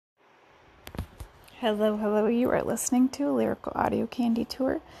Hello, hello. You are listening to a Lyrical Audio Candy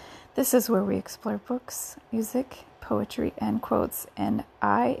Tour. This is where we explore books, music, poetry, and quotes. And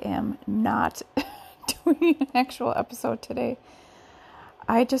I am not doing an actual episode today.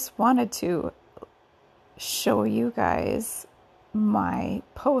 I just wanted to show you guys my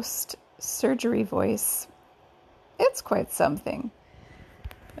post-surgery voice. It's quite something.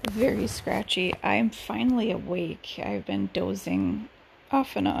 Very scratchy. I'm finally awake. I've been dozing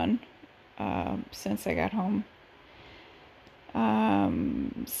off and on since I got home.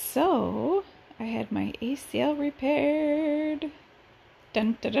 So I had my ACL repaired.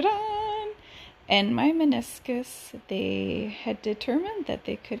 Dun dun dun dun. And my meniscus, they had determined that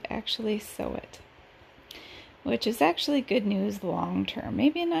they could actually sew it, which is actually good news long term.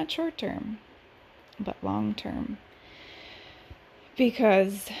 Maybe not short term, but long term.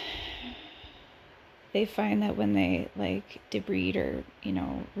 Because they find that when they debride or,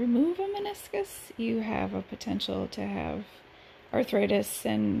 remove a meniscus, you have a potential to have arthritis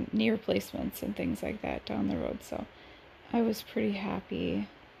and knee replacements and things like that down the road. So I was pretty happy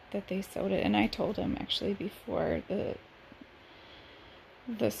that they sewed it. And I told him actually before the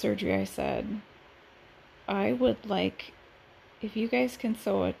surgery, I said, I would like, if you guys can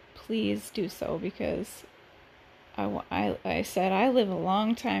sew it, please do so, because I said, I live a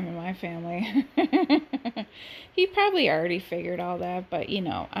long time in my family. He probably already figured all that, but,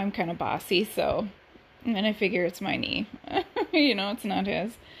 I'm kind of bossy, so, and I figure it's my knee. It's not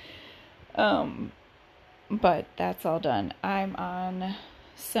his. But that's all done. I'm on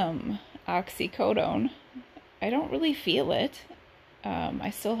some oxycodone. I don't really feel it.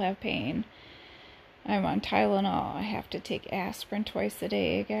 I still have pain. I'm on Tylenol. I have to take aspirin twice a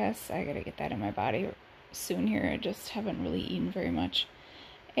day, I guess. I gotta get that in my body soon here. I just haven't really eaten very much.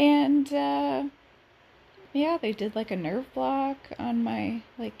 And they did a nerve block on my,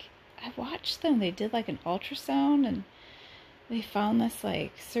 I watched them. They did an ultrasound, and they found this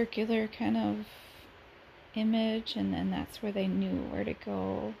circular kind of image, and then that's where they knew where to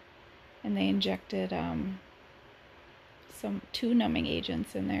go. And they injected two numbing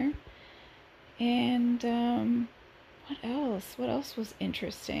agents in there. And what else was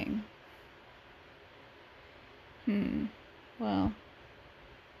interesting?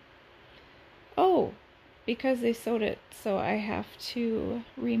 Because they sewed it, so I have to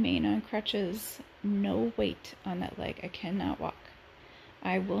remain on crutches, no weight on that leg. I cannot walk.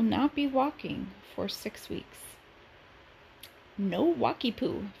 I will not be walking for 6 weeks. No walkie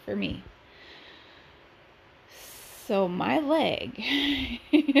poo for me. So my leg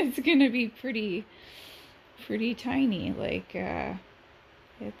is gonna be pretty tiny.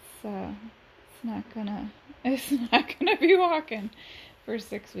 It's not gonna be walking for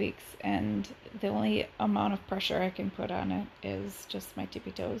 6 weeks, and the only amount of pressure I can put on it is just my tippy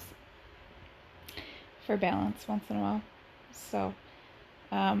toes for balance once in a while. So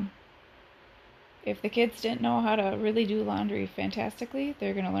if the kids didn't know how to really do laundry fantastically,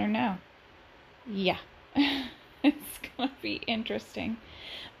 they're gonna learn now. Yeah. It's gonna be interesting.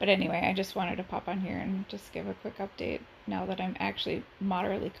 But anyway, I just wanted to pop on here and just give a quick update now that I'm actually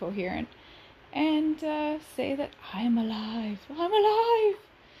moderately coherent, and say that I'm alive. I'm alive!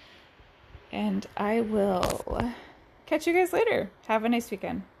 And I will catch you guys later. Have a nice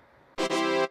weekend.